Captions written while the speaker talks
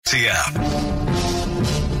TM.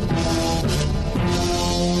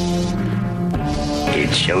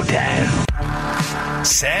 It's showtime.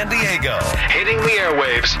 San Diego. Hitting the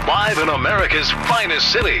airwaves live in America's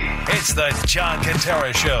finest city. It's the John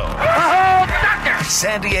Quintero Show.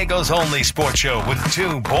 San Diego's only sports show with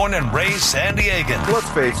two born and raised San Diegans. Let's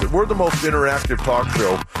face it, we're the most interactive talk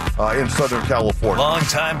show in Southern California.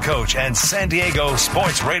 Longtime coach and San Diego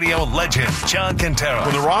sports radio legend, John Quintero.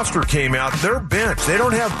 When the roster came out, they're bench. They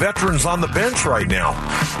don't have veterans on the bench right now.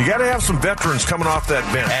 You got to have some veterans coming off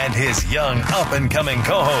that bench. And his young up-and-coming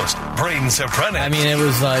co-host, Braden Sopranich. I mean, it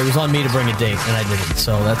was on me to bring a date, and I didn't.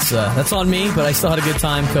 So that's on me, but I still had a good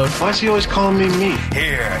time, Coach. Why is he always calling me?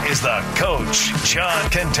 Here is the coach, John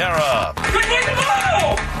Quintero. Let's play the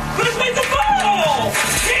ball! Let's play the ball!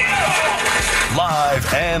 Yeah!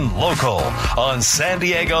 Live and local on San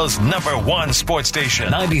Diego's #1 sports station,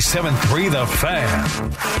 97.3 The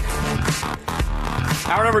Fan.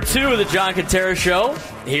 Hour number 2 of the John Quintero Show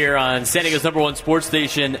here on San Diego's #1 sports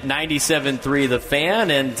station, 97.3 The Fan.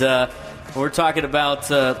 And we're talking about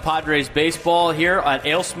Padres baseball here at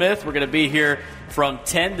AleSmith. We're going to be here from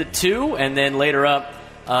 10 to 2, and then later up,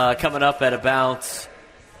 coming up at about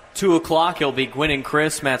 2 o'clock, it'll be Gwynn and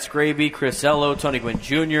Chris, Matt Scraby, Chris Ello, Tony Gwynn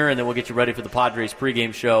Jr., and then we'll get you ready for the Padres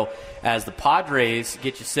pregame show as the Padres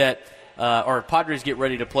get you set, or Padres get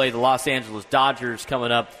ready to play the Los Angeles Dodgers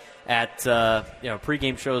coming up at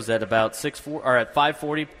pregame shows at about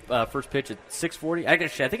 5:40. First pitch at 6:40.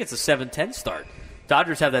 Actually, I think it's a 7:10 start.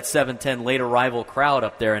 Dodgers have that 7:10 late arrival crowd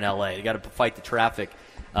up there in L.A. They got to fight the traffic,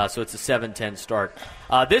 so it's a 7:10 start.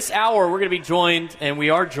 This hour, we're going to be joined, and we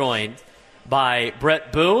are joined by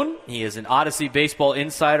Bret Boone. He is an Odyssey baseball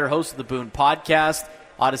insider, host of the Boone podcast,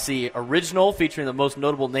 Odyssey original, featuring the most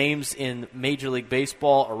notable names in Major League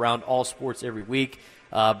Baseball around all sports every week.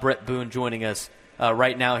 Bret Boone joining us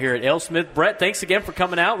right now here at AleSmith. Bret, thanks again for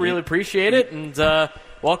coming out. Really appreciate it, and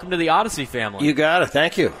welcome to the Odyssey family. You got it.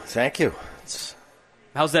 Thank you.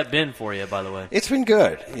 How's that been for you, by the way? It's been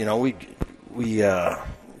good. You know, we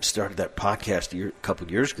started that podcast a couple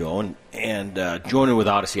of years ago, and joining with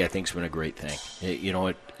Odyssey, I think, has been a great thing.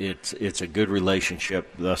 It's a good relationship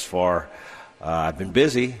thus far. I've been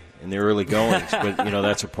busy in the early goings, but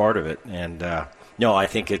that's a part of it. And no, I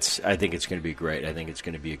think it's going to be great. I think it's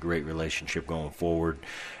going to be a great relationship going forward.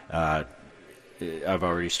 I've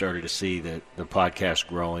already started to see the podcast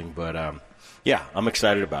growing, but yeah, I'm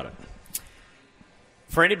excited about it.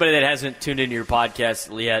 For anybody that hasn't tuned into your podcast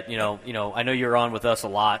yet, I know you're on with us a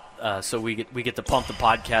lot, so we get to pump the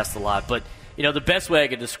podcast a lot. But the best way I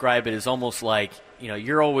could describe it is almost like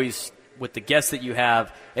you're always with the guests that you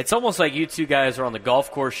have. It's almost like you two guys are on the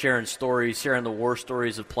golf course sharing stories, sharing the war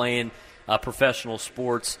stories of playing professional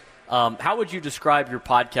sports. How would you describe your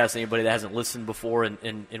podcast to anybody that hasn't listened before,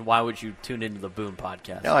 and why would you tune into the Boone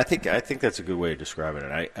podcast? No, I think that's a good way of describing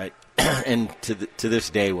it. I and to this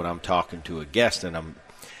day, when I'm talking to a guest and I'm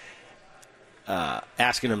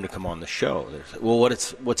asking them to come on the show, well,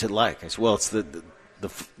 what's it like? I said, well, it's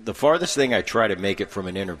the farthest thing I try to make it from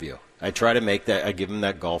an interview. I try to make that. I give them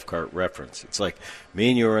that golf cart reference. It's like me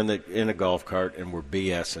and you are in a golf cart and we're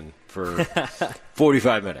BSing for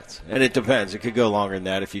 45 minutes, and it depends. It could go longer than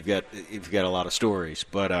that if you've got a lot of stories.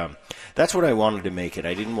 But that's what I wanted to make it.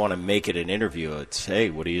 I didn't want to make it an interview. It's hey,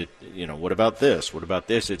 what do what about this? What about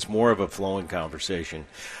this? It's more of a flowing conversation.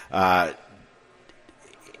 And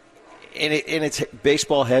it's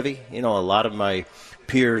baseball heavy. A lot of my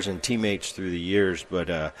peers and teammates through the years, but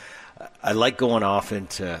I like going off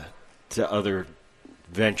into other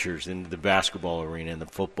ventures, into the basketball arena and the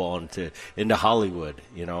football, into Hollywood.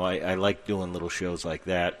 I like doing little shows like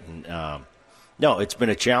that. And no, it's been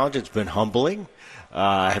a challenge. It's been humbling.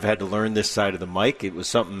 I've had to learn this side of the mic. It was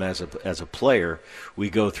something as a player we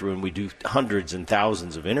go through, and we do hundreds and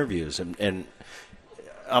thousands of interviews, and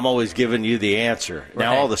I'm always giving you the answer. Right.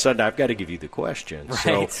 Now all of a sudden I've got to give you the question.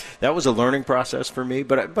 Right. So that was a learning process for me,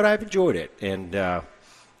 but I've enjoyed it. And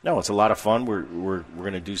no, it's a lot of fun. We're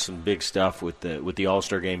going to do some big stuff with the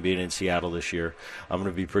All-Star game being in Seattle this year. I'm going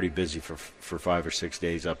to be pretty busy for 5 or 6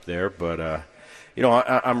 days up there, but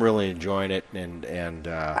I'm really enjoying it and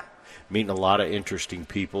meeting a lot of interesting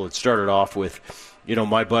people. It started off with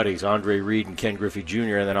my buddies, Andre Reed and Ken Griffey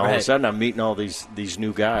Jr., and then all of a sudden I'm meeting all these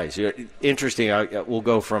new guys. Interesting, we'll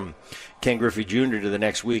go from Ken Griffey Jr. to the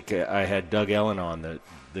next week. I had Doug Ellen on,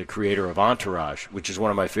 the creator of Entourage, which is one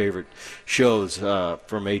of my favorite shows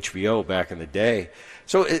from HBO back in the day.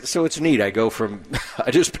 So it's neat. I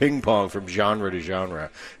just ping pong from genre to genre.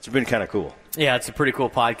 It's been kind of cool. Yeah, it's a pretty cool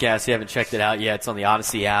podcast. If you haven't checked it out yet, it's on the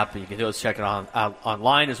Odyssey app, and you can go check it out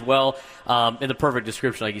online as well. And the perfect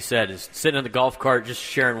description, like you said, is sitting in the golf cart, just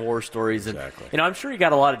sharing war stories. And, exactly. I'm sure you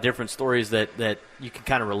got a lot of different stories that you can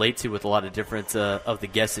kind of relate to with a lot of different of the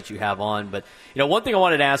guests that you have on. But, one thing I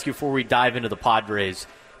wanted to ask you before we dive into the Padres,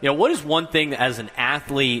 what is one thing that as an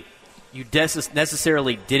athlete you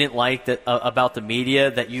necessarily didn't like about the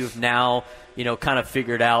media that you've now, kind of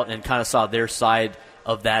figured out and kind of saw their side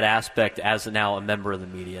of that aspect as now a member of the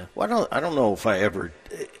media? Well, I don't know if I ever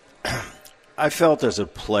 – I felt as a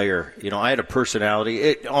player, I had a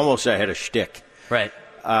personality. I had a shtick. Right.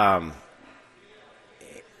 But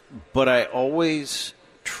I always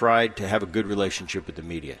tried to have a good relationship with the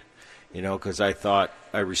media, because I thought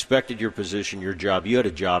I respected your position, your job. You had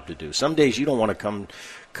a job to do. Some days you don't want to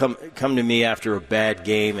come to me after a bad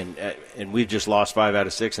game and we've just lost 5 out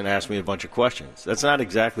of 6 and ask me a bunch of questions. That's not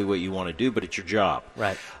exactly what you want to do, but it's your job.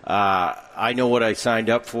 Right. I know what I signed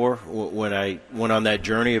up for when I went on that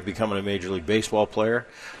journey of becoming a Major League Baseball player.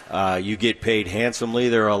 You get paid handsomely.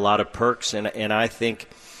 There are a lot of perks, and I think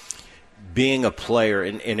being a player,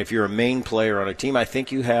 and if you're a main player on a team, I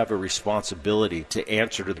think you have a responsibility to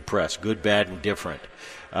answer to the press, good, bad, and different.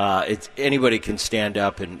 Anybody can stand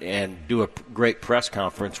up and do a great press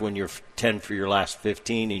conference when you're 10 for your last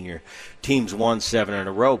 15 and your team's won 7 in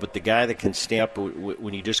a row, but the guy that can stand up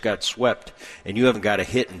when you just got swept and you haven't got a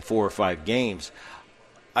hit in 4 or 5 games,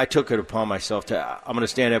 I took it upon myself I'm going to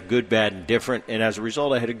stand up good, bad, and different, and as a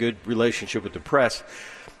result I had a good relationship with the press.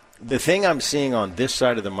 The thing I'm seeing on this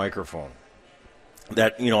side of the microphone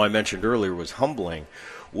that I mentioned earlier was humbling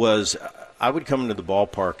was I would come into the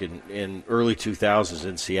ballpark in early 2000s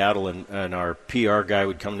in Seattle, and our PR guy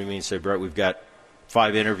would come to me and say, Bret, we've got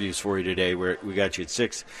 5 interviews for you today. We got you at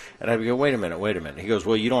 6. And I would go, wait a minute. He goes,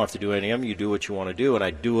 well, you don't have to do any of them. You do what you want to do. And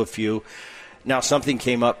I'd do a few. Now, something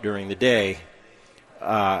came up during the day,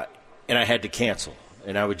 and I had to cancel.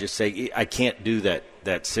 And I would just say, I can't do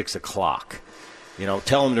that 6 o'clock.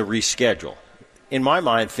 Tell them to reschedule. In my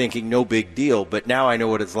mind, thinking no big deal, but now I know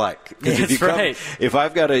what it's like. That's right. If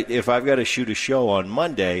I've got to shoot a show on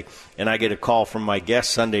Monday and I get a call from my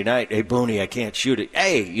guest Sunday night, hey Booney, I can't shoot it.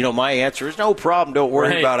 Hey, my answer is no problem. Don't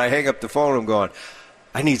worry about it. I hang up the phone. I'm going,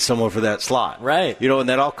 I need someone for that slot. Right. And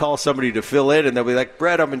then I'll call somebody to fill in, and they'll be like,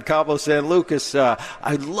 Bret, I'm in Cabo San Lucas.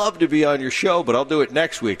 I'd love to be on your show, but I'll do it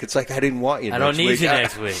next week. It's like, I didn't want you next week. I don't need you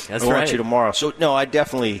next week. That's I right. want you tomorrow. So, no, I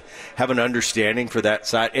definitely have an understanding for that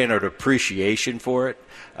side and an appreciation for it.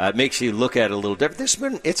 It makes you look at it a little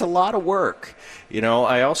different. It's a lot of work.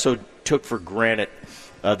 I also took for granted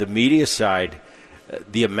the media side,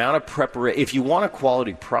 the amount of preparation. If you want a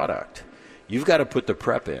quality product, you've got to put the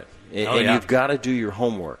prep in. You've got to do your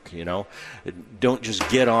homework, Don't just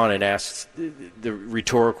get on and ask the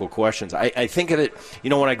rhetorical questions. I think of it,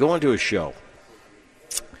 when I go into a show,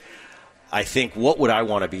 I think, what would I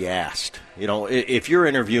want to be asked? If you're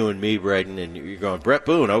interviewing me, Braden, and you're going, Bret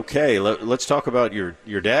Boone, okay, let's talk about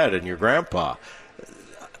your dad and your grandpa.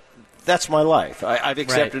 That's my life. I've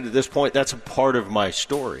accepted at this point that's a part of my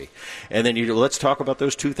story. And then let's talk about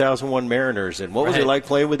those 2001 Mariners and what was it like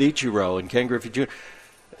playing with Ichiro and Ken Griffey Jr.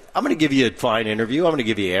 I'm going to give you a fine interview. I'm going to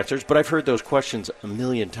give you answers, but I've heard those questions a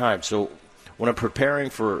million times. So when I'm preparing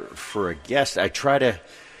for a guest, I try to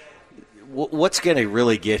what's going to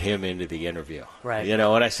really get him into the interview? Right. And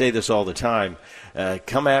I say this all the time.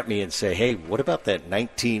 Come at me and say, hey, what about that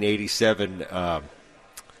 1987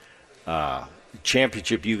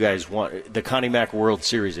 championship you guys won, the Connie Mack World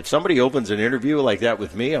Series? If somebody opens an interview like that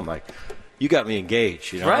with me, I'm like, you got me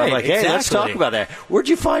engaged. Right, I'm like, hey, exactly. Let's talk about that. Where'd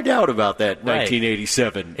you find out about that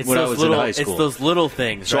 1987 when I was in high school? It's those little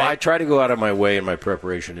things, So right? I try to go out of my way in my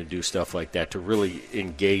preparation and do stuff like that to really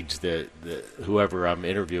engage the whoever I'm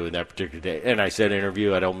interviewing that particular day. And I said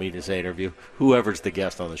interview. I don't mean to say interview. Whoever's the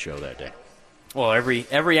guest on the show that day. Well,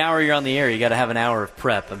 every hour you're on the air, you got to have an hour of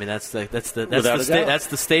prep. I mean, that's the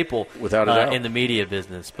staple Without a doubt. in the media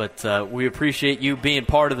business. But we appreciate you being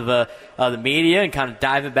part of the media and kind of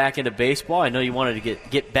diving back into baseball. I know you wanted to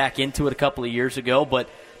get back into it a couple of years ago, but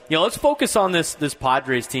let's focus on this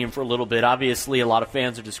Padres team for a little bit. Obviously, a lot of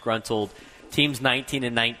fans are disgruntled. Team's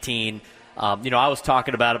 19-19. I was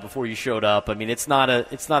talking about it before you showed up. I mean, it's not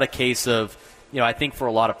a case of I think for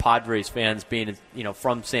a lot of Padres fans being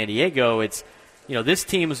from San Diego, it's this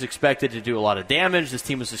team was expected to do a lot of damage. This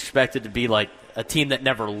team was expected to be like a team that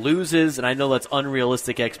never loses, and I know that's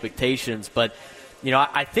unrealistic expectations. But,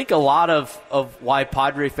 I think a lot of why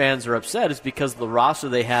Padre fans are upset is because the roster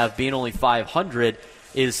they have being only 500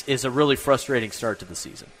 is a really frustrating start to the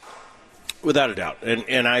season. Without a doubt.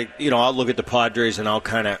 And I'll look at the Padres and I'll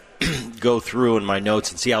kind of go through in my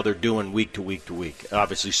notes and see how they're doing week to week to week.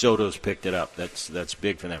 Obviously, Soto's picked it up. That's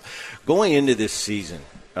big for them. Going into this season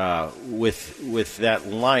with that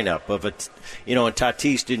lineup of and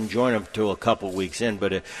Tatis didn't join them until a couple weeks in,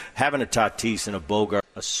 but having a Tatis and a Bogart,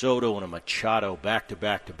 a Soto and a Machado back to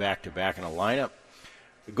back to back to back in a lineup,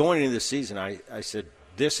 going into this season, I said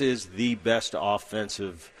this is the best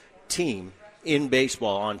offensive team in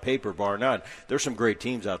baseball on paper, bar none. There's some great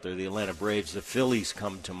teams out there. The Atlanta Braves, the Phillies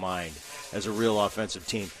come to mind as a real offensive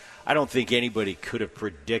team. I don't think anybody could have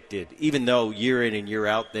predicted, even though year in and year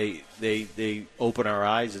out they open our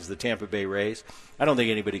eyes as the Tampa Bay Rays. I don't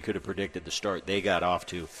think anybody could have predicted the start they got off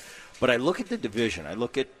to. But I look at the division. I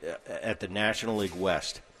look at the National League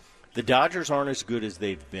West. The Dodgers aren't as good as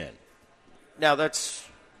they've been. Now that's...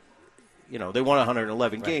 they won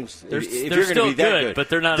 111 games. They're if still you're going to be that good, but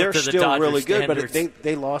they're not they're up to the still Dodgers really good. standards. But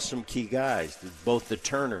they lost some key guys, both the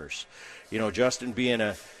Turners. Justin being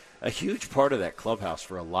a huge part of that clubhouse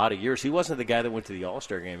for a lot of years. He wasn't the guy that went to the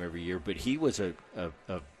All-Star game every year, but he was a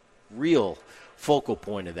real focal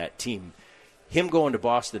point of that team. Him going to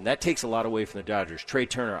Boston, that takes a lot away from the Dodgers. Trey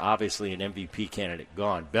Turner, obviously an MVP candidate,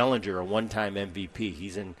 gone. Bellinger, a one-time MVP.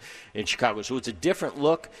 He's in Chicago. So it's a different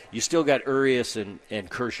look. You still got Urias and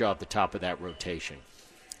Kershaw at the top of that rotation.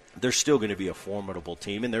 They're still going to be a formidable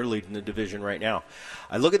team, and they're leading the division right now.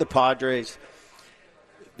 I look at the Padres.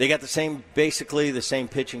 They got basically the same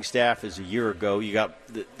pitching staff as a year ago. You got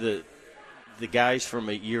the guys from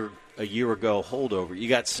a year ago holdover. You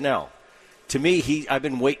got Snell. To me, I've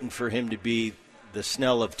been waiting for him to be the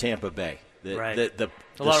Snell of Tampa Bay. The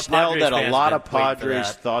Snell that a lot of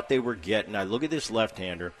Padres thought they were getting. I look at this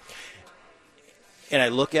left-hander, and I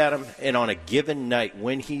look at him, and on a given night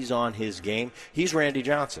when he's on his game, he's Randy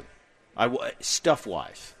Johnson,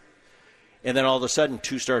 stuff-wise. And then all of a sudden,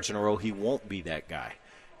 2 starts in a row, he won't be that guy.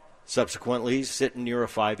 Subsequently, he's sitting near a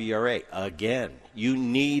 5 ERA. Again, you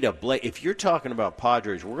need a Blake. If you're talking about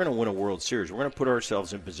Padres, we're going to win a World Series. We're going to put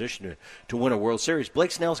ourselves in position to win a World Series.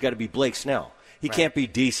 Blake Snell's got to be Blake Snell. He can't be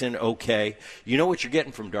decent, okay. You know what you're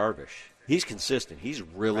getting from Darvish. He's consistent. He's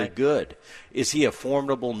really good. Is he a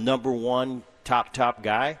formidable number one top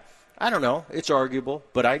guy? I don't know. It's arguable,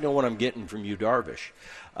 but I know what I'm getting from you, Darvish.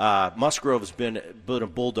 Musgrove's been a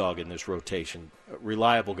bulldog in this rotation. A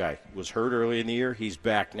reliable guy. Was hurt early in the year. He's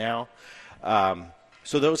back now.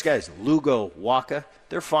 So those guys, Lugo, Waka,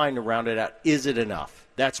 they're fine to round it out. Is it enough?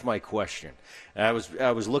 That's my question. And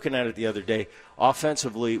I was looking at it the other day.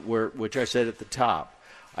 Offensively, which I said at the top,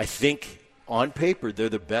 I think on paper they're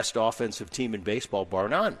the best offensive team in baseball, bar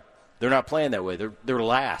none. They're not playing that way. They're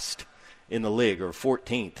last in the league, or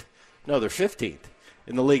 14th. No, they're 15th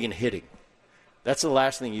in the league in hitting. That's the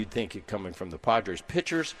last thing you'd think coming from the Padres.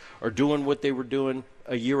 Pitchers are doing what they were doing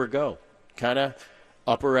a year ago, kind of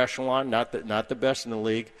upper echelon, not the best in the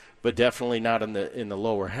league, but definitely not in the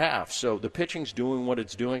lower half. So the pitching's doing what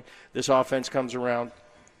it's doing. This offense comes around.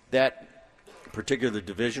 That particular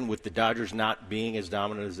division, with the Dodgers not being as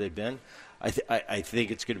dominant as they've been, I think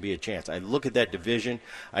it's going to be a chance. I look at that division.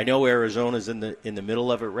 I know Arizona's in the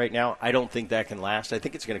middle of it right now. I don't think that can last. I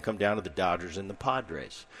think it's going to come down to the Dodgers and the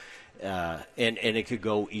Padres. And it could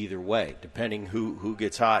go either way, depending who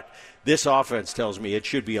gets hot. This offense tells me it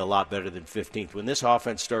should be a lot better than 15th. When this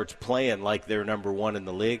offense starts playing like they're number one in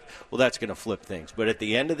the league, well, that's going to flip things. But at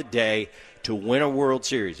the end of the day, to win a World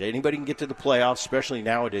Series, anybody can get to the playoffs, especially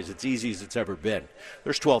nowadays. It's easy as it's ever been.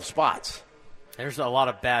 There's 12 spots. There's a lot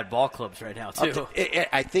of bad ball clubs right now, too.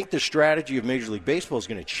 I think the strategy of Major League Baseball is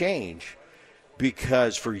going to change,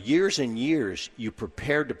 because for years and years you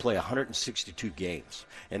prepared to play 162 games,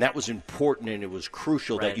 and that was important, and it was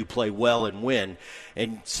crucial that you play well and win.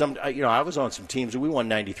 And I was on some teams and we won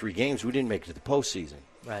 93 games. We didn't make it to the postseason.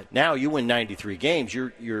 Right now, you win 93 games,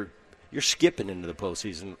 you're skipping into the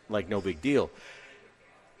postseason like no big deal.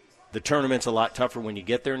 The tournament's a lot tougher when you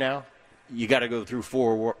get there now. You got to go through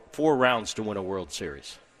four rounds to win a World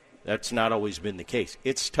Series. That's not always been the case.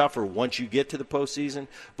 It's tougher once you get to the postseason,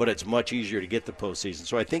 but it's much easier to get the postseason.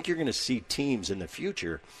 So I think you're going to see teams in the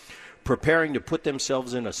future preparing to put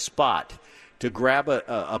themselves in a spot to grab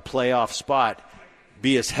a playoff spot,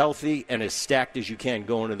 be as healthy and as stacked as you can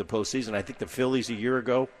going into the postseason. I think the Phillies a year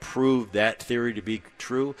ago proved that theory to be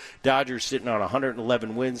true. Dodgers sitting on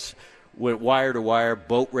 111 wins, went wire to wire,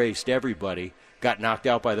 boat raced everybody, got knocked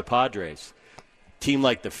out by the Padres. Team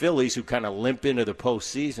like the Phillies, who kind of limp into the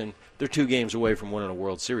postseason, they're 2 games away from winning a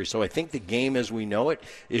World Series. So I think the game as we know it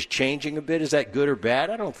is changing a bit. Is that good or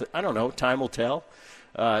bad? I don't know. Time will tell.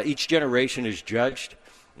 Each generation is judged,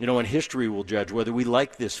 and history will judge whether we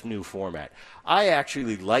like this new format. I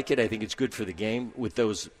actually like it. I think it's good for the game with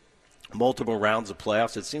those multiple rounds of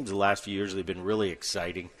playoffs. It seems the last few years they've been really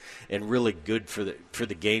exciting and really good for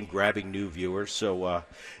the game, grabbing new viewers. So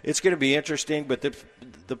it's going to be interesting. But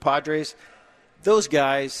the Padres, those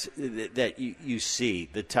guys that you see,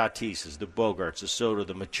 the Tatises, the Bogarts, the Soto,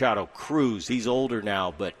 the Machado, Cruz, he's older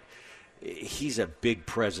now, but he's a big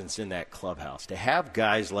presence in that clubhouse. To have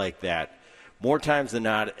guys like that, more times than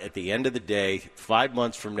not, at the end of the day, 5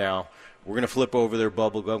 months from now, we're going to flip over their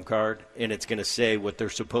bubblegum card, and it's going to say what they're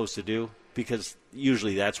supposed to do, because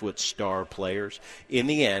usually that's what star players, in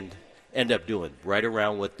the end up doing, right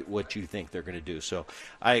around what you think they're going to do. So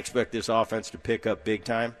I expect this offense to pick up big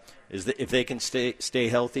time. If they can stay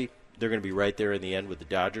healthy, they're going to be right there in the end with the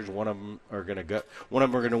Dodgers. One of them are going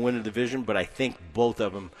to win the division, but I think both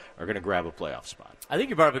of them are going to grab a playoff spot. I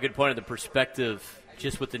think you brought up a good point of the perspective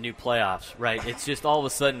just with the new playoffs, right? It's just all of a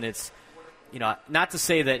sudden it's, not to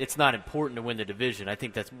say that it's not important to win the division. I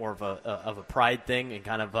think that's more of a pride thing, and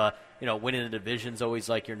kind of winning the division is always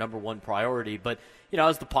like your number one priority. But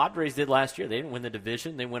as the Padres did last year, they didn't win the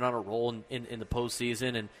division. They went on a roll in the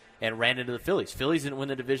postseason and ran into the Phillies. Phillies didn't win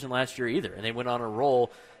the division last year either, and they went on a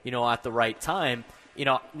roll, at the right time.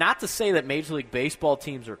 Not to say that Major League Baseball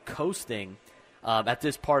teams are coasting at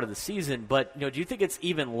this part of the season, but do you think it's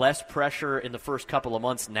even less pressure in the first couple of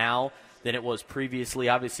months now than it was previously?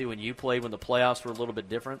 Obviously, when you played, when the playoffs were a little bit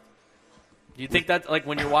different. Do you think that, like,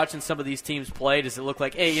 when you're watching some of these teams play, does it look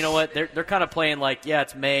like, hey, you know what, they're kind of playing like, yeah,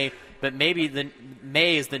 it's May, but maybe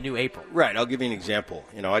May is the new April? Right. I'll give you an example.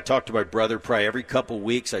 I talk to my brother probably every couple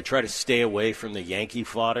weeks. I try to stay away from the Yankee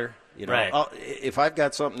fodder. Right. If I've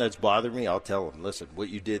got something that's bothering me, I'll tell him, listen, what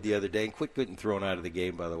you did the other day, and quit getting thrown out of the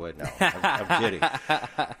game, by the way. No, I'm kidding.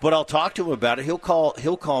 But I'll talk to him about it. He'll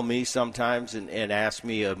call me sometimes and ask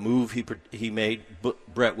me a move he made.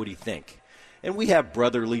 Bret, what do you think? And we have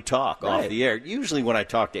brotherly talk off the air. Usually when I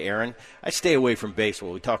talk to Aaron, I stay away from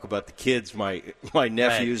baseball. We talk about the kids, my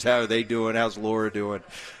nephews, how are they doing, how's Laura doing.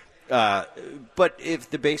 But if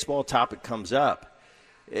the baseball topic comes up,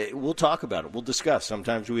 we'll talk about it. We'll discuss.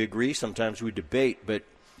 Sometimes we agree, sometimes we debate. But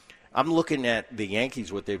I'm looking at the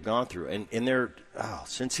Yankees, what they've gone through. And they're,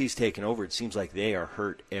 since he's taken over, it seems like they are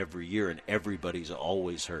hurt every year, and everybody's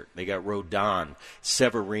always hurt. They got Rodon,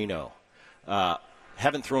 Severino.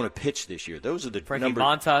 Haven't thrown a pitch this year. Those are the Frankie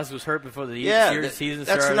Montas was hurt before the season started.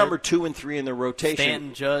 That's the number 2 and 3 in the rotation.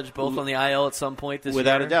 Stanton, Judge, both on the IL at some point this year.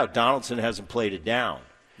 Without a doubt. Donaldson hasn't played it down.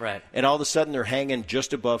 Right. And all of a sudden they're hanging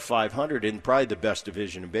just above 500 in probably the best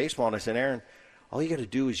division in baseball. And I said, Aaron, all you got to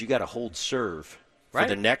do is you got to hold serve for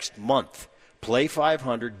the next month. Play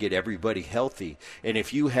 500, get everybody healthy. And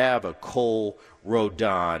if you have a Cole,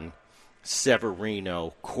 Rodon,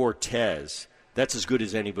 Severino, Cortez, that's as good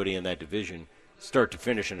as anybody in that division, start to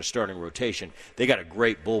finish in a starting rotation. They got a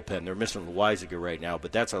great bullpen. They're missing Weisiger right now,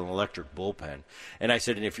 but that's an electric bullpen. And I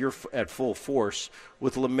said, and if you're at full force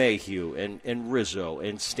with LeMahieu and Rizzo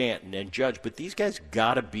and Stanton and Judge, but these guys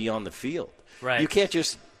got to be on the field. Right. You can't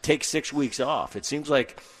just take 6 weeks off. It seems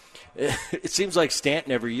like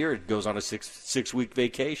Stanton every year goes on a six-week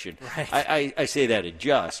vacation. Right. I say that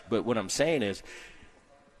adjust, but what I'm saying is,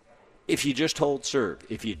 if you just hold serve,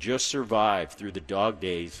 if you just survive through the dog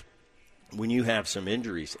days, when you have some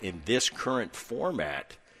injuries in this current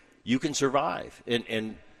format, you can survive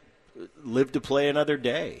and live to play another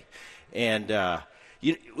day. And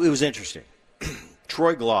it was interesting.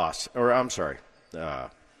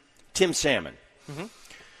 Tim Salmon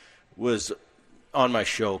was on my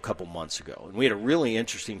show a couple months ago, and we had a really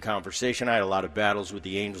interesting conversation. I had a lot of battles with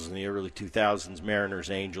the Angels in the early 2000s, Mariners,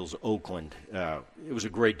 Angels, Oakland. It was a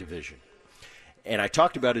great division. And I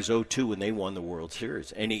talked about his 0-2 when they won the World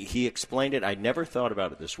Series. And he explained it. I never thought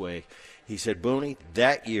about it this way. He said, Booney,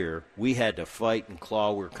 that year we had to fight and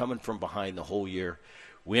claw. We were coming from behind the whole year.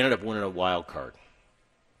 We ended up winning a wild card.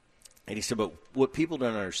 And he said, but what people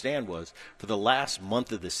don't understand was for the last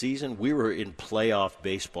month of the season, we were in playoff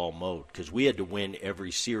baseball mode because we had to win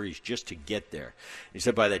every series just to get there. He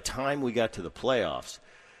said by the time we got to the playoffs,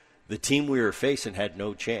 the team we were facing had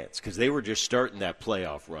no chance because they were just starting that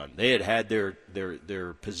playoff run. They had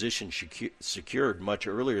their position secured much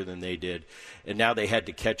earlier than they did, and now they had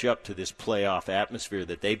to catch up to this playoff atmosphere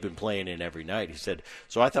that they've been playing in every night. He said,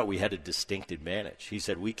 so I thought we had a distinct advantage. He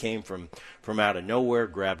said, we came from out of nowhere,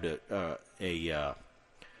 grabbed a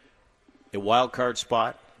wild card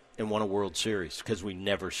spot, and won a World Series because we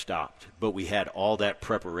never stopped. But we had all that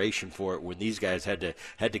preparation for it when these guys had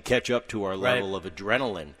to catch up to our level of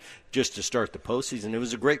adrenaline just to start the postseason. It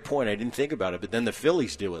was a great point. I didn't think about it, but then the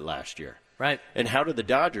Phillies do it last year. Right. And how did the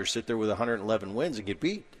Dodgers sit there with 111 wins and get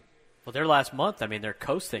beat? Well, Well, their last month, I mean, they're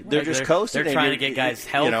coasting. They're right? just coasting. They're trying to get guys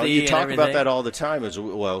healthy. You talk and about that all the time. As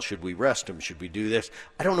well, should we rest them? Should we do this?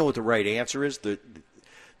 I don't know what the right answer is. The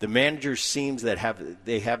managers seems that have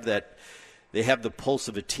the pulse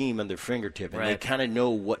of a team on their fingertip, and they kind of know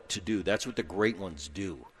what to do. That's what the great ones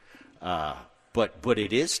do. But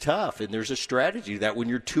it is tough, and there's a strategy that when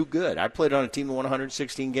you're too good. I played on a team that won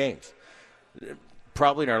 116 games.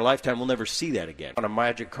 Probably in our lifetime we'll never see that again. On a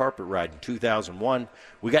magic carpet ride in 2001,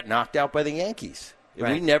 we got knocked out by the Yankees.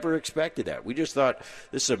 Right. We never expected that. We just thought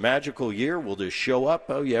this is a magical year. We'll just show up.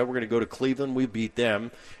 Oh, yeah, we're going to go to Cleveland. We beat them.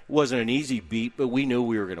 It wasn't an easy beat, but we knew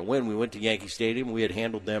we were going to win. We went to Yankee Stadium. We had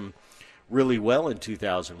handled them really well in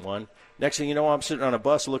 2001. Next thing you know, I'm sitting on a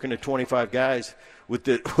bus looking at 25 guys with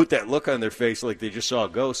that look on their face like they just saw a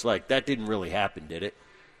ghost. Like, that didn't really happen, did it?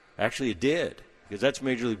 Actually, it did. Because that's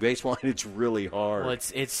Major League Baseball, and it's really hard. Well,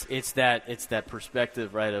 it's that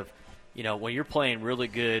perspective, right, of, when you're playing really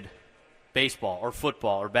good baseball or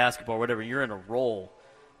football or basketball or whatever, you're in a role,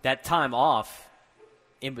 that time off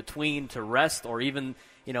in between to rest, or even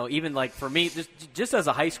like for me, just as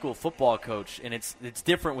a high school football coach, and it's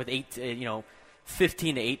different with 15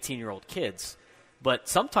 to 18-year-old kids. But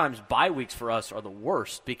sometimes bye weeks for us are the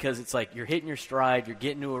worst because it's like you're hitting your stride, you're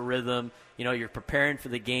getting to a rhythm, you're preparing for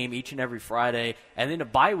the game each and every Friday, and then a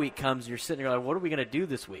bye week comes, and you're sitting there like, what are we going to do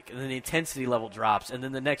this week? And then the intensity level drops, and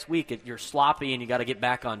then the next week you're sloppy and you got to get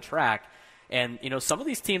back on track. And, some of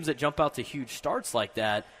these teams that jump out to huge starts like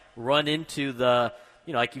that run into the,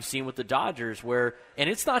 like you've seen with the Dodgers and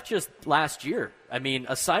it's not just last year. I mean,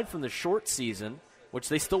 aside from the short season, which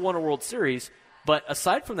they still won a World Series, but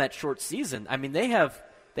aside from that short season, I mean, they have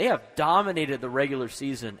dominated the regular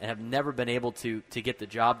season and have never been able to get the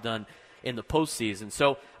job done in the postseason.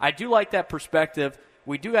 So I do like that perspective.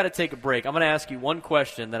 We do got to take a break. I'm going to ask you one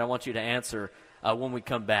question that I want you to answer when we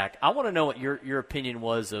come back. I want to know what your opinion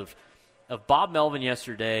was of Bob Melvin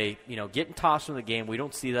yesterday, getting tossed from the game. We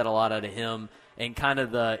don't see that a lot out of him. And kind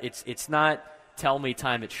of it's not tell me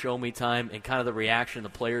time, it's show me time, and kind of the reaction the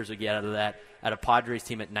players would get out of that at a Padres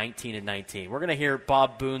team at 19-19. We're going to hear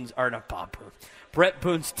Bret Boone's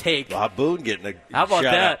take. Bob Boone getting a How about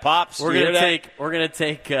shout that? Out. Pops, we're going to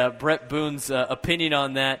take Bret Boone's opinion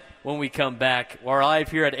on that when we come back. We're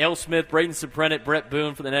live here at AleSmith, Braden Soprenet, Bret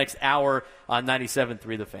Boone for the next hour on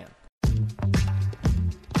 97.3 The Fan.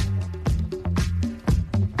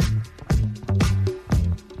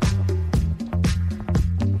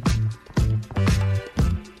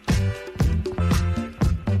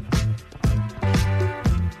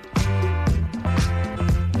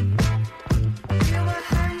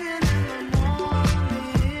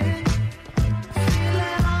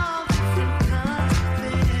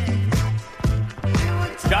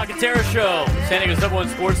 Show, San Diego's number one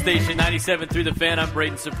sports station, 97.3 The Fan. I'm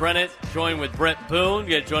Braden Soprenet, joined with Bret Boone.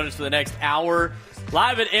 You're going to join us for the next hour.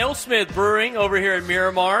 Live at AleSmith Brewing over here in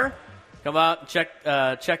Miramar. Come out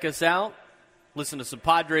and check us out. Listen to some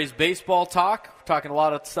Padres baseball talk. We're talking a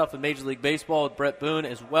lot of stuff in Major League Baseball with Bret Boone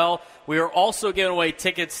as well. We are also giving away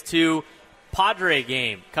tickets to Padre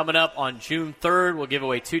game coming up on June 3rd. We'll give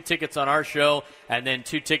away 2 tickets on our show and then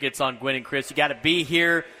 2 tickets on Gwen and Chris. You got to be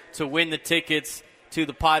here to win the tickets to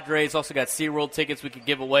the Padres. Also got SeaWorld tickets we could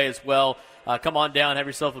give away as well. Come on down, have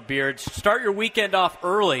yourself a beer. Start your weekend off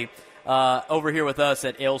early over here with us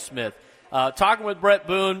at AleSmith. Talking with Bret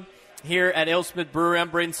Boone here at AleSmith Brewery. I'm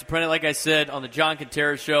Braden Soprenet, like I said, on the John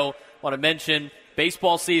Quintero Show. Want to mention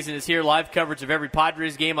baseball season is here. Live coverage of every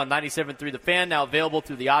Padres game on 97.3 The Fan, now available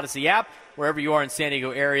through the Odyssey app. Wherever you are in San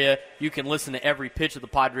Diego area, you can listen to every pitch of the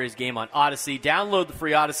Padres game on Odyssey. Download the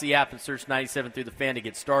free Odyssey app and search 97.3 The Fan to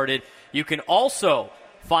get started. You can also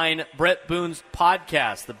find Bret Boone's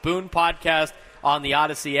podcast, the Boone Podcast, on the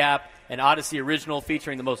Odyssey app, an Odyssey original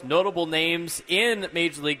featuring the most notable names in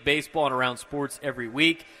Major League Baseball and around sports every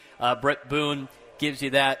week. Bret Boone gives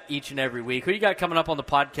you that each and every week. Who you got coming up on the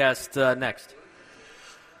podcast next?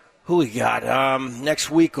 Who we got?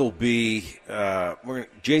 Next week will be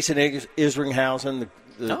Jason Isringhausen,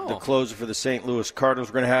 the closer for the St. Louis Cardinals.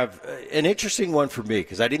 We're going to have an interesting one for me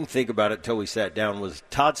because I didn't think about it until we sat down, was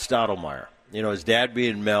Todd Stottlemyre. His dad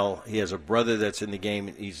being Mel, he has a brother that's in the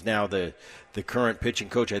game. He's now the current pitching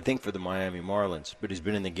coach, I think, for the Miami Marlins, but he's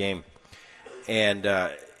been in the game. And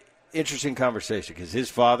interesting conversation because his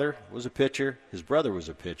father was a pitcher, his brother was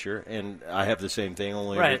a pitcher, and I have the same thing,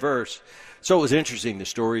 only in reverse. So it was interesting, the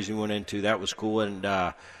stories he went into. That was cool. And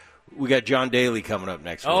We got John Daly coming up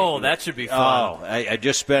next week. Oh, that should be fun. Oh, I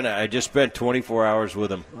just spent 24 hours with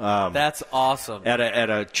him. That's awesome. At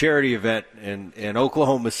a charity event in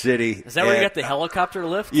Oklahoma City. Is that where you got the helicopter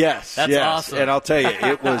lift? Yes, that's awesome. And I'll tell you,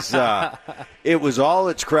 it was all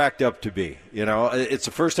it's cracked up to be. It's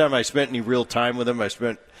the first time I spent any real time with him. I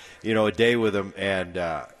spent a day with him, and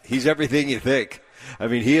he's everything you think. I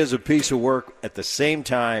mean, he is a piece of work at the same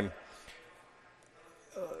time.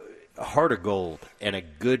 A heart of gold and a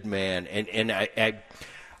good man, and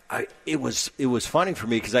it was funny for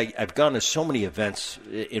me because I've gone to so many events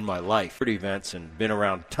in my life, events, and been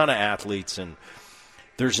around a ton of athletes, and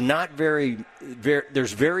there's very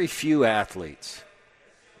few athletes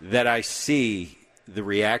that I see the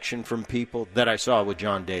reaction from people that I saw with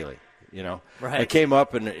John Daly. Right. I came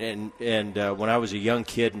up and when I was a young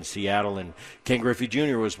kid in Seattle, and Ken Griffey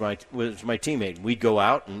Jr. was my teammate, and we'd go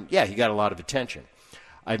out, and he got a lot of attention.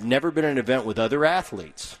 I've never been at an event with other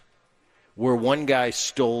athletes where one guy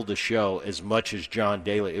stole the show as much as John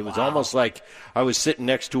Daly. It was almost like I was sitting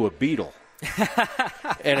next to a Beatle.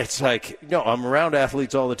 And it's like, I'm around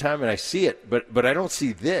athletes all the time, and I see it, but I don't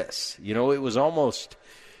see this. It was almost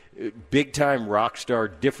big-time rock star,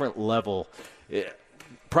 different level,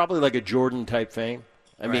 probably like a Jordan-type fame.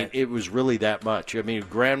 I mean, it was really that much. I mean,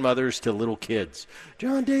 grandmothers to little kids.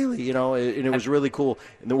 John Daly, and it was really cool.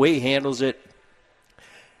 And the way he handles it,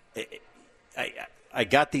 I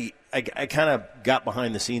kind of got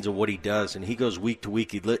behind the scenes of what he does, and he goes week to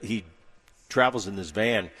week. He travels in this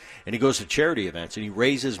van, and he goes to charity events, and he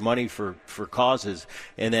raises money for causes,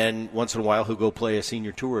 and then once in a while he'll go play a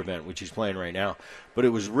senior tour event, which he's playing right now. But it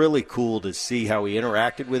was really cool to see how he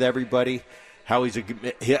interacted with everybody, how he's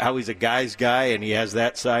a guy's guy, and he has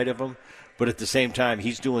that side of him. But at the same time,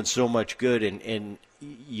 he's doing so much good, and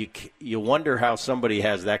you wonder how somebody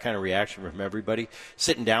has that kind of reaction from everybody.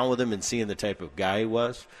 Sitting down with him and seeing the type of guy he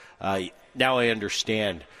was, now I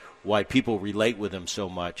understand why people relate with him so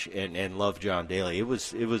much and love John Daly. It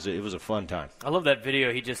was a fun time. I love that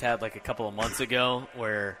video he just had like a couple of months ago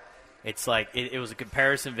where it's like it was a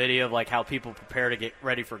comparison video of like how people prepare to get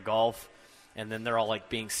ready for golf. And then they're all like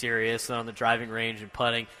being serious on the driving range and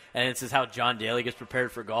putting. And this is how John Daly gets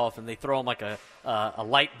prepared for golf. And they throw him like a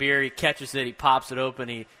light beer. He catches it. He pops it open.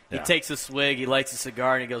 He takes a swig. He lights a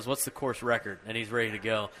cigar. And he goes, "What's the course record?" And he's ready to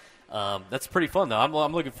go. That's pretty fun, though. I'm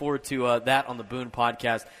looking forward to that on the Boone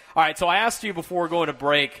podcast. All right, so I asked you before going to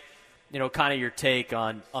break, kind of your take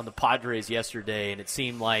on the Padres yesterday. And it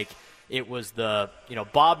seemed like it was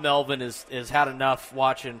Bob Melvin has had enough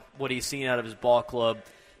watching what he's seen out of his ball club.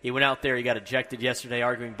 He went out there. He got ejected yesterday,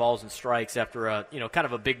 arguing balls and strikes after kind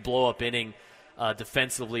of a big blow-up inning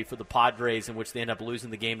defensively for the Padres, in which they end up losing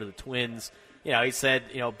the game to the Twins. He said,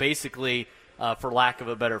 basically, for lack of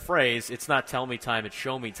a better phrase, it's not tell me time, it's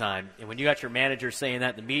show me time. And when you got your manager saying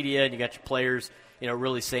that in the media, and you got your players,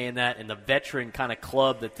 really saying that, and the veteran kind of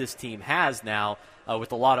club that this team has now,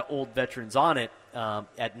 with a lot of old veterans on it,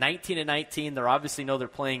 at 19-19, they obviously know they're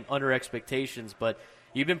playing under expectations, but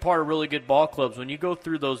you've been part of really good ball clubs. When you go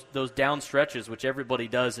through those down stretches, which everybody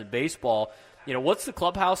does in baseball, what's the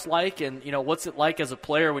clubhouse like, and what's it like as a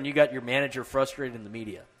player when you got your manager frustrated in the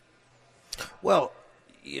media? Well,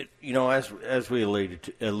 as we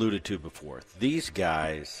alluded to before, these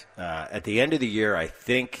guys at the end of the year, I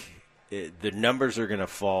think the numbers are going to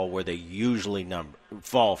fall where they usually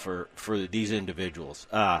fall for these individuals.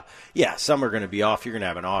 Some are going to be off. You're going to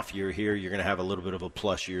have an off year here. You're going to have a little bit of a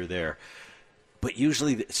plus year there. But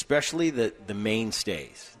usually, especially the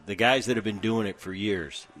mainstays, the guys that have been doing it for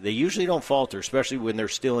years, they usually don't falter, especially when they're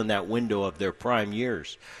still in that window of their prime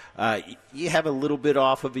years. You have a little bit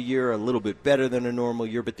off of a year, a little bit better than a normal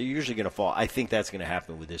year, but they're usually going to fall. I think that's going to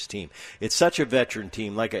happen with this team. It's such a veteran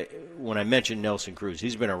team. When I mentioned Nelson Cruz,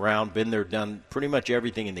 he's been around, been there, done pretty much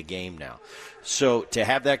everything in the game now. So to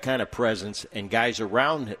have that kind of presence and guys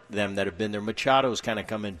around them that have been there, Machado's kind of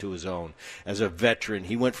come into his own as a veteran.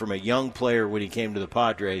 He went from a young player when he came to the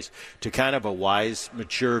Padres to kind of a wise,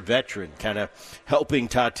 mature veteran, kind of helping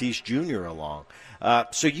Tatis Jr. along.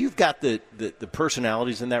 So you've got the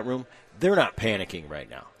personalities in that room. They're not panicking right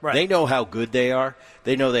now. Right. They know how good they are.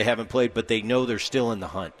 They know they haven't played, but they know they're still in the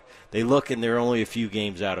hunt. They look, and they're only a few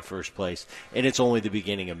games out of first place, and it's only the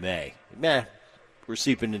beginning of May. We're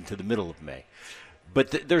seeping into the middle of May.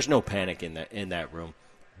 But there's no panic in that room.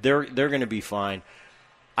 They're going to be fine.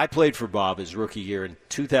 I played for Bob his rookie year. In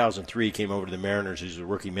 2003, he came over to the Mariners as a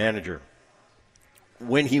rookie manager.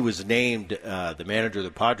 When he was named the manager of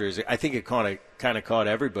the Padres, I think it kind of caught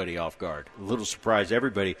everybody off guard. A little surprised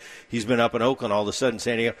everybody. He's been up in Oakland all of a sudden,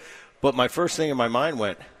 San Diego. But my first thing in my mind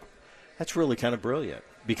went, that's really kind of brilliant.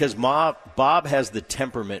 because Bob has the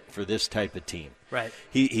temperament for this type of team. Right.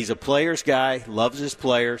 He's a player's guy, loves his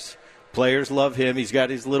players. Players love him. He's got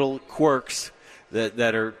his little quirks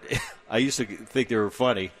that are – I used to think they were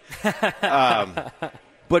funny.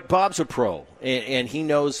 But Bob's a pro, and he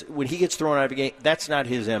knows when he gets thrown out of a game, that's not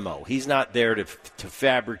his MO. He's not there to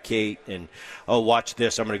fabricate and, watch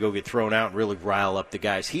this, I'm going to go get thrown out and really rile up the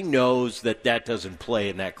guys. He knows that doesn't play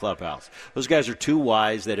in that clubhouse. Those guys are too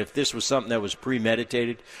wise that if this was something that was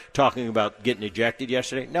premeditated, talking about getting ejected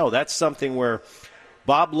yesterday, no, that's something where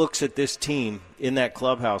Bob looks at this team in that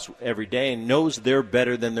clubhouse every day and knows they're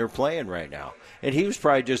better than they're playing right now. And he was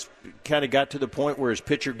probably just kind of got to the point where his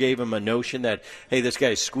pitcher gave him a notion that, hey, this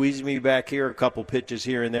guy's squeezing me back here, a couple pitches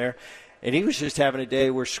here and there. And he was just having a day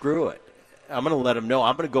where screw it. I'm going to let him know.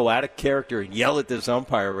 I'm going to go out of character and yell at this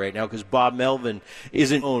umpire right now because Bob Melvin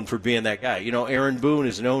isn't known for being that guy. You know, Aaron Boone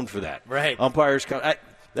is known for that. Right. Umpires come.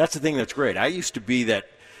 That's the thing that's great. I used to be that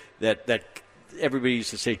everybody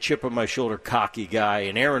used to say chip on my shoulder cocky guy,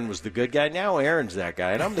 and Aaron was the good guy. Now Aaron's that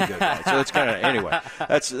guy, and I'm the good guy. So it's kind of, anyway,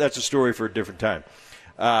 that's a story for a different time.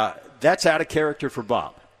 That's out of character for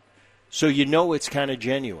Bob. So you know it's kind of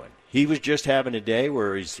genuine. He was just having a day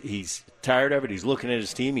where he's tired of it. He's looking at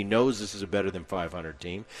his team. He knows this is a better than 500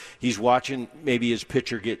 team. He's watching maybe his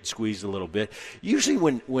pitcher get squeezed a little bit. Usually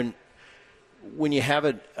when you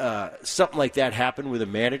have something like that happen with a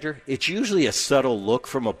manager, it's usually a subtle look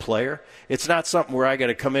from a player. It's not something where I got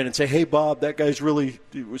to come in and say, hey, Bob, that guy's really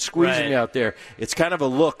squeezing me out there. It's kind of a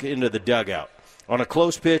look into the dugout. On a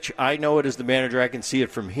close pitch, I know it as the manager. I can see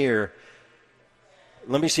it from here.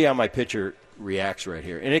 Let me see how my pitcher reacts right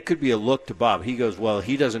here. And it could be a look to Bob. He goes, well,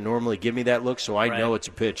 he doesn't normally give me that look, so I know it's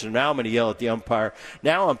a pitch. And now I'm going to yell at the umpire.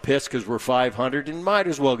 Now I'm pissed because we're 500 and might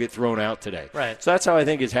as well get thrown out today. Right. So that's how I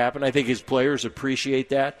think it's happened. I think his players appreciate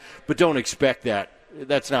that, but don't expect that.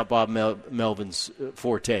 That's not Bob Melvin's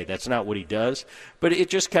forte. That's not what he does. But it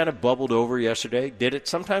just kind of bubbled over yesterday. Did it?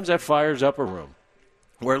 Sometimes that fires up a room.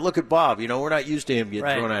 Where, look at Bob, we're not used to him getting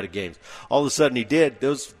thrown out of games. All of a sudden he did.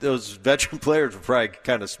 Those veteran players were probably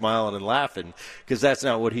kind of smiling and laughing because that's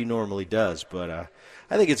not what he normally does. But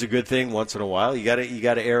I think it's a good thing once in a while. You got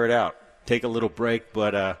to air it out, take a little break.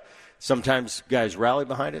 But sometimes guys rally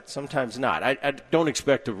behind it, sometimes not. I don't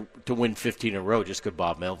expect to win 15 in a row just because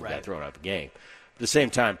Bob Melvin got thrown out of the game. At the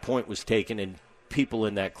same time, point was taken, and people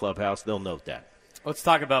in that clubhouse, they'll note that. Let's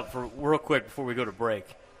talk about, real quick before we go to break,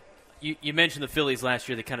 You mentioned the Phillies last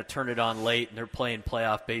year. They kind of turned it on late, and they're playing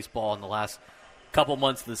playoff baseball in the last couple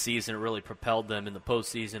months of the season. It really propelled them in the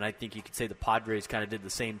postseason. I think you could say the Padres kind of did the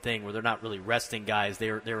same thing where they're not really resting guys.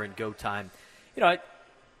 They're in go time.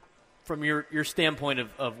 From your standpoint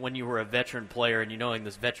of when you were a veteran player and knowing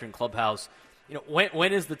this veteran clubhouse,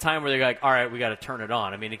 when is the time where they're like, all right, we got to turn it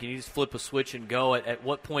on? I mean, can you just flip a switch and go? At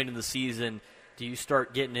what point in the season do you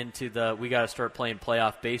start getting into we got to start playing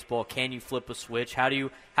playoff baseball? Can you flip a switch? How do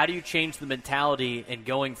you change the mentality and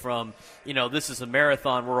going from, this is a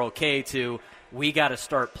marathon, we're okay, to we got to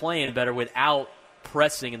start playing better without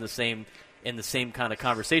pressing in the same kind of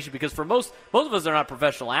conversation? Because for most of us are not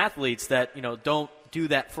professional athletes that, don't do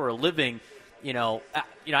that for a living.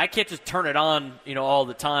 I can't just turn it on, all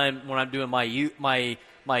the time when I'm doing my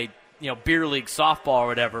beer league softball or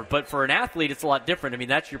whatever. But for an athlete, it's a lot different. I mean,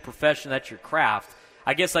 that's your profession, that's your craft.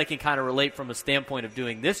 I guess I can kind of relate from a standpoint of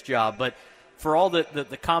doing this job. But for all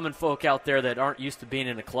the common folk out there that aren't used to being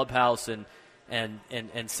in a clubhouse and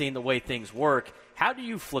seeing the way things work, how do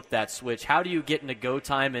you flip that switch? How do you get into go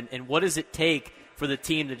time? And what does it take for the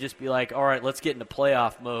team to just be like, all right, let's get into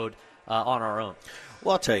playoff mode on our own?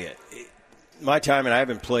 Well, I'll tell you, my time, and I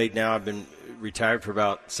haven't played now, I've been retired for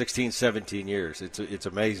about 16, 17 years. It's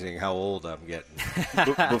amazing how old I'm getting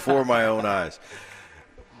before my own eyes.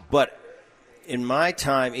 But in my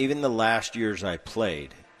time, even the last years I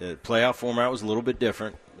played, the playoff format was a little bit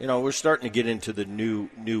different. We're starting to get into the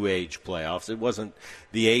new age playoffs. It wasn't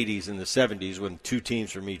the 80s and the 70s when two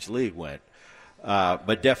teams from each league went.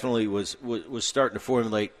 But definitely was starting to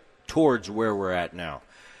formulate towards where we're at now.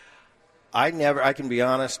 I can be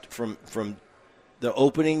honest, from the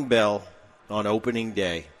opening bell on opening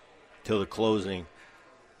day till the closing,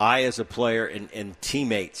 I as a player and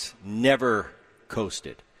teammates never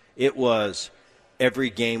coasted. It was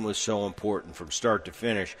every game was so important from start to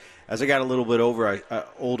finish. As I got a little bit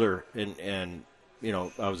older and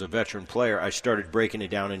I was a veteran player, I started breaking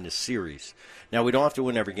it down into series. Now, we don't have to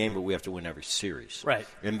win every game, but we have to win every series. Right.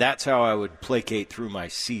 And that's how I would placate through my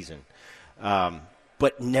season.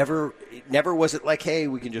 But never was it like, hey,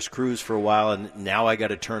 we can just cruise for a while and now I got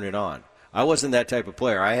to turn it on. I wasn't that type of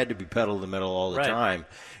player. I had to be pedal to the metal all the time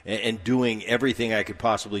and doing everything I could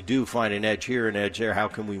possibly do, find an edge here, an edge there. How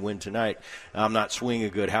can we win tonight? I'm not swinging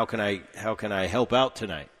good. How can I help out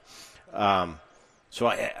tonight? So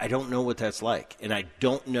I don't know what that's like, and I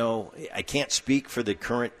don't know. I can't speak for the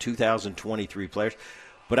current 2023 players,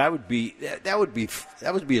 but that would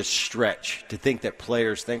be a stretch to think that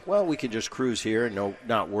players think, well, we can just cruise here and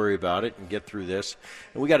not worry about it and get through this,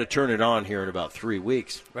 and we got to turn it on here in about 3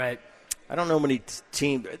 weeks. Right. I don't know many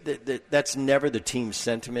teams. That's never the team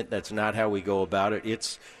sentiment. That's not how we go about it.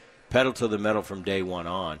 It's pedal to the metal from day one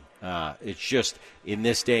on. It's just in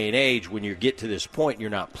this day and age, when you get to this point and you're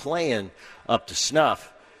not playing up to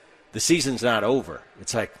snuff, the season's not over.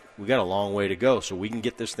 It's like, we got a long way to go, so we can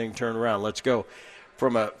get this thing turned around. Let's go.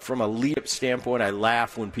 From a leadership standpoint, I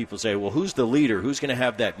laugh when people say, well, who's the leader? Who's going to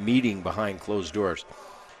have that meeting behind closed doors?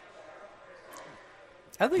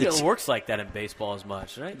 I think it works like that in baseball as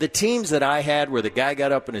much, right? The teams that I had where the guy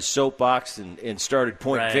got up in his soapbox and started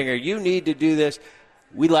pointing finger, you need to do this,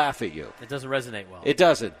 we laugh at you. It doesn't resonate well. It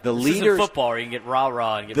doesn't. This isn't football where you can get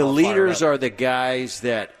rah-rah and get the all leaders fired up. are the guys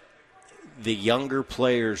that the younger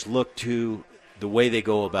players look to, the way they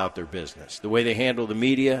go about their business, the way they handle the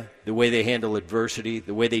media, the way they handle adversity,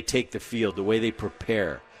 the way they take the field, the way they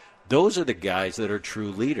prepare. Those are the guys that are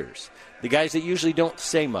true leaders. The guys that usually don't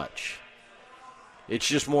say much. It's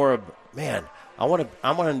just more of, man, I want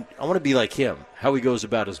to be like him, how he goes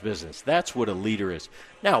about his business. That's what a leader is.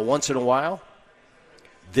 Now, once in a while,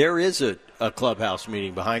 there is a clubhouse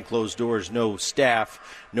meeting behind closed doors, no staff,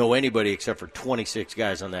 no anybody except for 26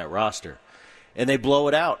 guys on that roster. And they blow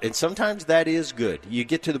it out. And sometimes that is good. You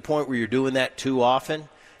get to the point where you're doing that too often,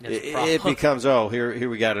 it becomes, here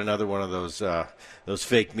we got another one of those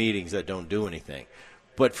fake meetings that don't do anything.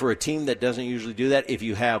 But for a team that doesn't usually do that, if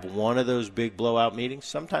you have one of those big blowout meetings,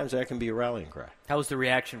 sometimes that can be a rallying cry. How was the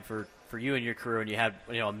reaction for you and your career when you had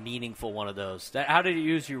a meaningful one of those? How did it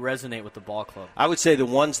usually resonate with the ball club? I would say the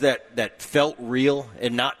ones that felt real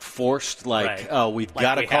and not forced, we've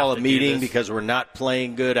got to call a meeting because we're not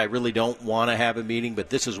playing good. I really don't want to have a meeting, but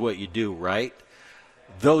this is what you do, right?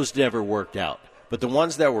 Those never worked out. But the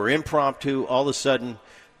ones that were impromptu, all of a sudden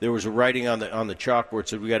there was a writing on the chalkboard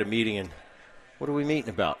said we got a meeting, and what are we meeting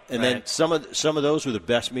about? And then some of those were the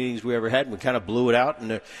best meetings we ever had, and we kind of blew it out.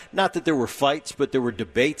 And not that there were fights, but there were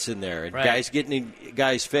debates in there, and guys getting in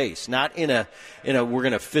guys' face, not in a we're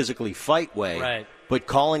going to physically fight way, but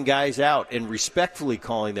calling guys out and respectfully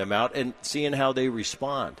calling them out and seeing how they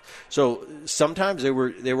respond. So sometimes they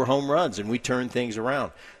were home runs, and we turned things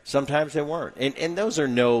around. Sometimes they weren't, and those are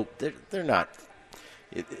they're not.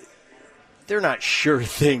 They're not sure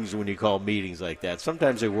things when you call meetings like that.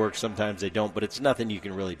 Sometimes they work, sometimes they don't, but it's nothing you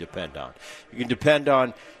can really depend on. You can depend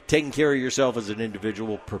on taking care of yourself as an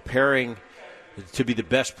individual, preparing to be the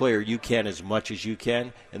best player you can as much as you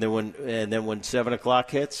can, and then when 7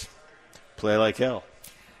 o'clock hits, play like hell.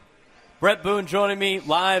 Bret Boone joining me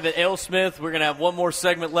live at AleSmith. We're going to have one more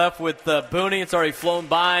segment left with Booney. It's already flown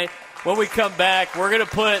by. When we come back, we're going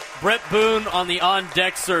to put Bret Boone on the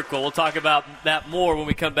on-deck circle. We'll talk about that more when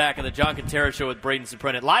we come back on the John Quintero Show with Braden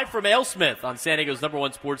Suprenant. Live from AleSmith on San Diego's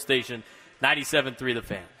 #1 sports station, 97.3 The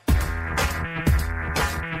Fan.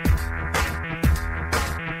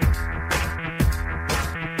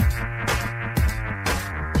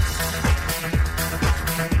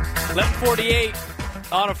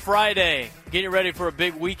 .48 on a Friday. Getting ready for a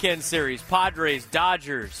big weekend series. Padres,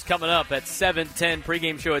 Dodgers coming up at 7:10.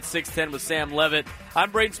 Pregame show at 6:10 with Sam Levitt.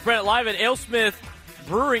 I'm Braden Sprint live at AleSmith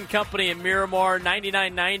Brewing Company in Miramar.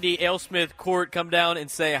 9990 AleSmith Court. Come down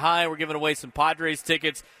and say hi. We're giving away some Padres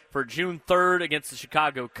tickets for June 3rd against the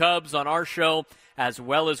Chicago Cubs on our show, as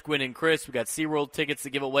well as Gwen and Chris. We got SeaWorld tickets to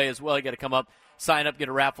give away as well. You got to come up, sign up, get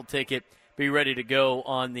a raffle ticket. Be ready to go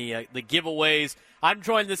on the giveaways. I'm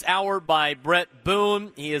joined this hour by Bret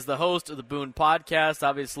Boone. He is the host of the Boone Podcast.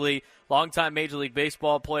 Obviously, longtime Major League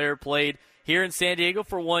Baseball player. Played here in San Diego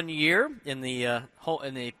for 1 year in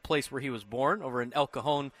the place where he was born, over in El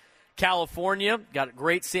Cajon, California. Got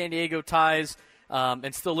great San Diego ties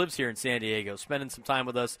and still lives here in San Diego. Spending some time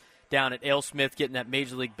with us down at AleSmith, getting that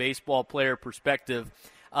Major League Baseball player perspective.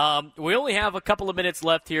 We only have a couple of minutes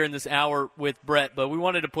left here in this hour with Bret, but we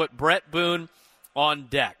wanted to put Bret Boone on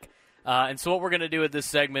deck. And so what we're going to do with this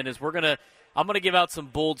segment is I'm going to give out some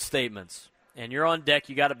bold statements. And you're on deck.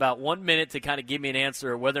 You got about 1 minute to kind of give me an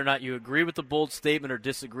answer whether or not you agree with the bold statement or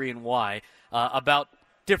disagree and why about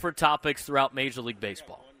different topics throughout Major League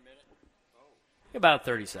Baseball. About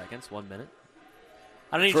 30 seconds, 1 minute.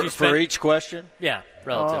 I don't need you to spend, for each question? Yeah,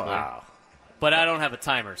 relatively. Oh, wow. But I don't have a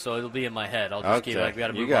timer, so it'll be in my head. I'll just keep we got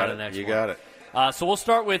to move on to the next one. You got it. So we'll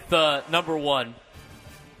start with number one.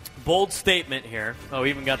 Bold statement here. Oh, we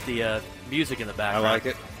even got the music in the background. I like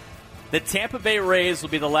it. The Tampa Bay Rays will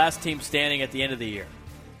be the last team standing at the end of the year.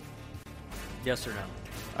 Yes or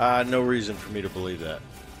no? No reason for me to believe that.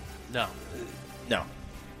 No. No.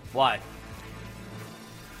 Why?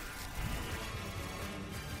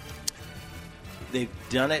 They've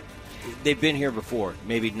done it. They've been here before.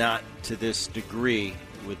 Maybe not to this degree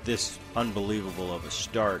with this unbelievable of a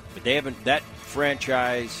start. But they haven't. That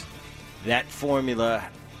franchise, that formula,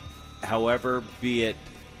 however, be it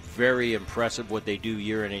very impressive what they do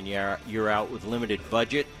year in and year out with limited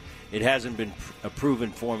budget, it hasn't been a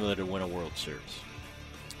proven formula to win a World Series.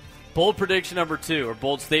 Bold prediction number 2, or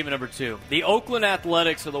bold statement number 2. The Oakland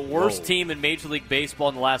Athletics are the worst team in Major League Baseball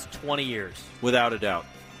in the last 20 years. Without a doubt.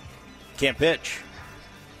 Can't pitch.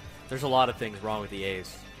 There's a lot of things wrong with the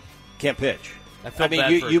A's. Can't pitch. I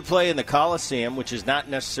mean, you play in the Coliseum, which is not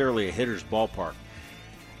necessarily a hitter's ballpark.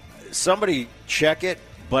 Somebody check it,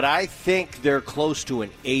 but I think they're close to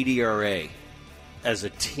an 8 ERA as a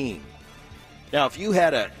team. Now, if you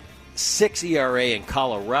had a 6 ERA in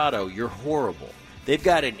Colorado, you're horrible. They've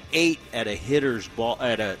got an 8 at a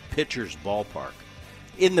pitcher's ballpark.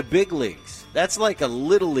 In the big leagues, that's like a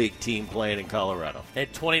little league team playing in Colorado. They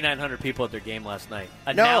had 2,900 people at their game last night.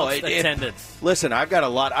 Announced attendance. Listen, I've got a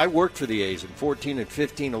lot. I worked for the A's in 14 and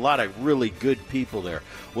 15. A lot of really good people there.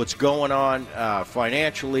 What's going on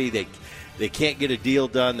financially? They can't get a deal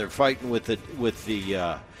done. They're fighting with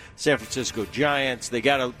the San Francisco Giants. They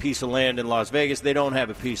got a piece of land in Las Vegas. They don't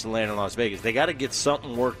have a piece of land in Las Vegas. They got to get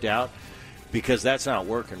something worked out because that's not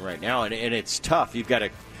working right now, and it's tough. You've got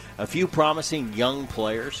a few promising young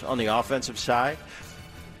players on the offensive side,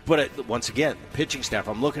 but once again, the pitching staff.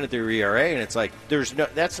 I'm looking at their ERA, and it's like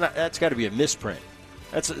that's got to be a misprint.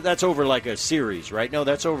 That's over like a series, right? No,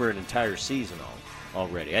 that's over an entire season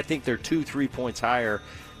already. I think they're 2-3 points higher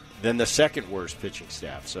than the second worst pitching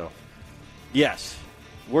staff. So, yes,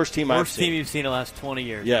 worst team I've seen. Worst team you've seen in the last 20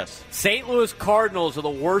 years. Yes. St. Louis Cardinals are the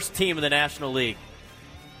worst team in the National League.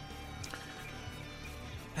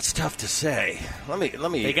 That's tough to say. Let me.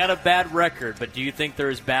 They got a bad record, but do you think they're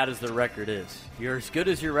as bad as their record is? You're as good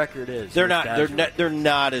as your record is. They're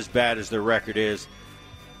not as bad as their record is.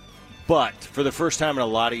 But for the first time in a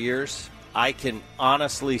lot of years, I can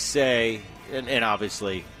honestly say, and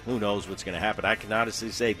obviously who knows what's going to happen. I can honestly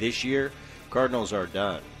say this year, Cardinals are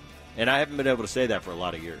done, and I haven't been able to say that for a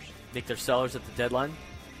lot of years. Think they're sellers at the deadline?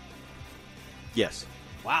 Yes.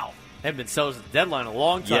 Wow, they haven't been sellers at the deadline in a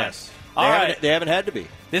long time. Yes. They haven't had to be.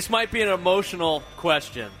 This might be an emotional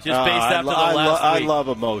question, just based after the last week. I love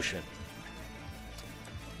emotion.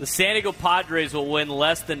 The San Diego Padres will win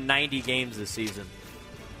less than 90 games this season.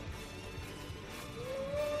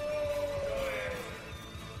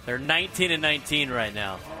 They're 19-19 right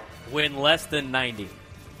now. Win less than 90.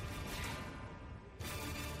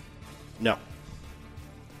 No.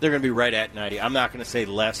 They're going to be right at 90. I'm not going to say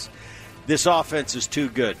less. This offense is too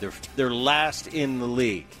good. They're last in the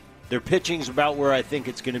league. Their pitching's about where I think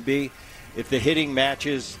it's going to be. If the hitting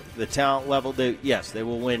matches the talent level, they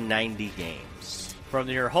will win 90 games. From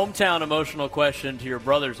your hometown emotional question to your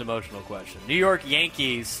brother's emotional question. New York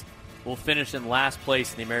Yankees will finish in last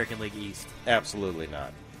place in the American League East. Absolutely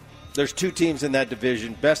not. There's two teams in that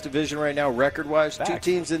division. Best division right now, record-wise. Facts. Two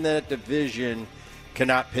teams in that division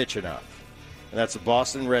cannot pitch enough. And that's the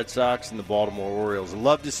Boston Red Sox and the Baltimore Orioles. I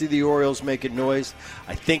love to see the Orioles making noise.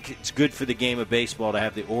 I think it's good for the game of baseball to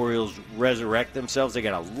have the Orioles resurrect themselves. They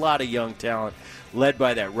got a lot of young talent led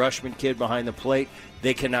by that Rushman kid behind the plate.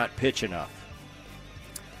 They cannot pitch enough.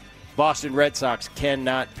 Boston Red Sox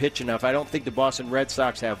cannot pitch enough. I don't think the Boston Red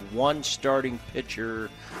Sox have one starting pitcher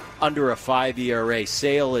under a 5 ERA.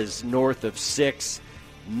 Sale is north of 6.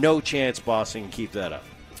 No chance Boston can keep that up.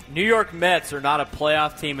 New York Mets are not a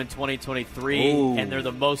playoff team in 2023, Ooh. and they're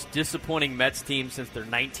the most disappointing Mets team since their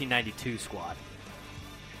 1992 squad.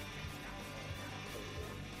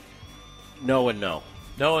 No and no.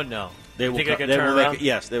 No and no. They will. Think they can they turn will around? make it,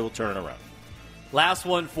 yes, they will turn it around. Last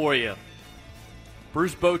one for you.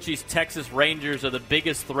 Bruce Bochy's Texas Rangers are the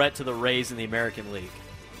biggest threat to the Rays in the American League.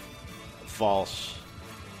 False.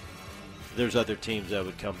 There's other teams that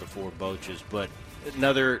would come before Bochy's, but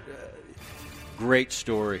another great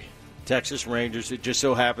story. Texas Rangers. It just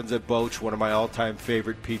so happens that Boch, one of my all-time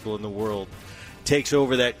favorite people in the world, takes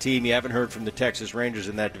over that team. You haven't heard from the Texas Rangers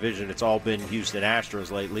in that division. It's all been Houston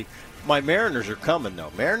Astros lately. My Mariners are coming,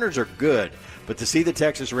 though. Mariners are good. But to see the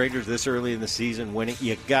Texas Rangers this early in the season winning,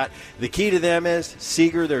 the key to them is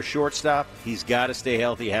Seager, their shortstop. He's got to stay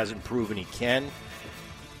healthy. He hasn't proven he can.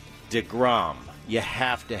 DeGrom. You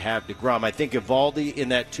have to have DeGrom. I think Evaldi in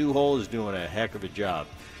that 2-hole is doing a heck of a job.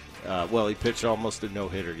 He pitched almost a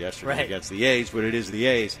no-hitter yesterday Right. against the A's, but it is the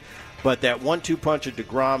A's. But that 1-2 punch of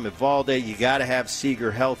DeGrom and Valde, you got to have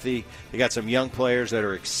Seager healthy. You got some young players that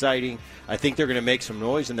are exciting. I think they're going to make some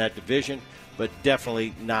noise in that division, but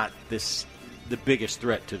definitely not the biggest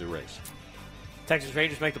threat to the Rays. Texas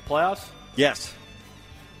Rangers make the playoffs? Yes.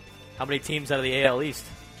 How many teams out of the AL East?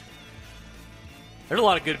 There's a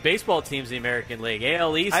lot of good baseball teams in the American League.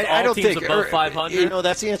 AL East, I don't teams think, above 500. You know,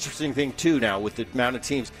 that's the interesting thing, too, now, with the amount of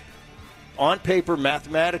teams. On paper,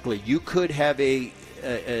 mathematically, you could have a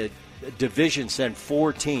division send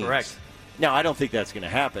 4 teams. Correct. Now, I don't think that's going to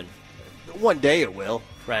happen. One day it will.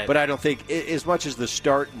 Right. But I don't think, as much as the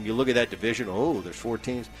start, and you look at that division, there's 4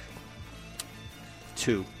 teams.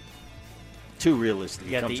 2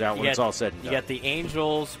 realistically comes out when it's all said and done. You got the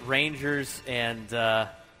Angels, Rangers, and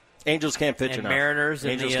Angels can't pitch and enough. Mariners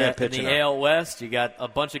in the AL West. You got a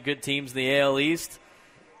bunch of good teams in the AL East.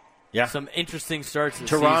 Yeah. Some interesting starts to the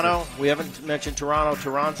Toronto, season. we haven't mentioned Toronto.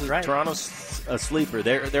 Toronto's a sleeper.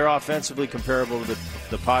 They're offensively comparable to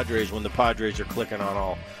the Padres when the Padres are clicking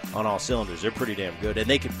on all cylinders. They're pretty damn good, and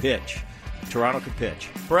they can pitch. Toronto can pitch.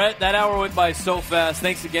 Brett, that hour went by so fast.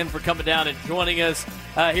 Thanks again for coming down and joining us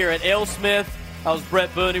here at AleSmith. That was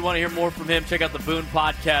Brett Boone. You want to hear more from him, check out the Boone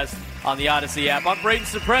Podcast on the Odyssey app. I'm Braden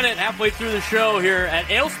Soprenet, halfway through the show here at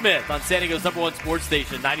AleSmith on San Diego's #1 sports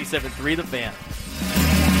station, 97.3 The Fan.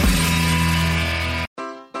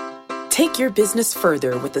 Take your business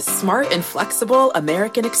further with the smart and flexible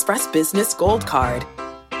American Express Business Gold Card.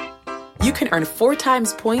 You can earn 4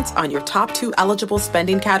 times points on your top 2 eligible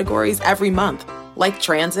spending categories every month, like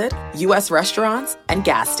transit, U.S. restaurants, and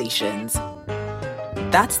gas stations.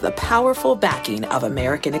 That's the powerful backing of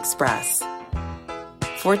American Express.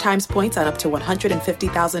 4 times points on up to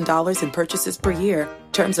 $150,000 in purchases per year.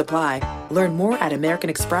 Terms apply. Learn more at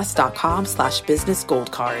americanexpress.com/business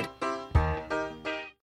gold card.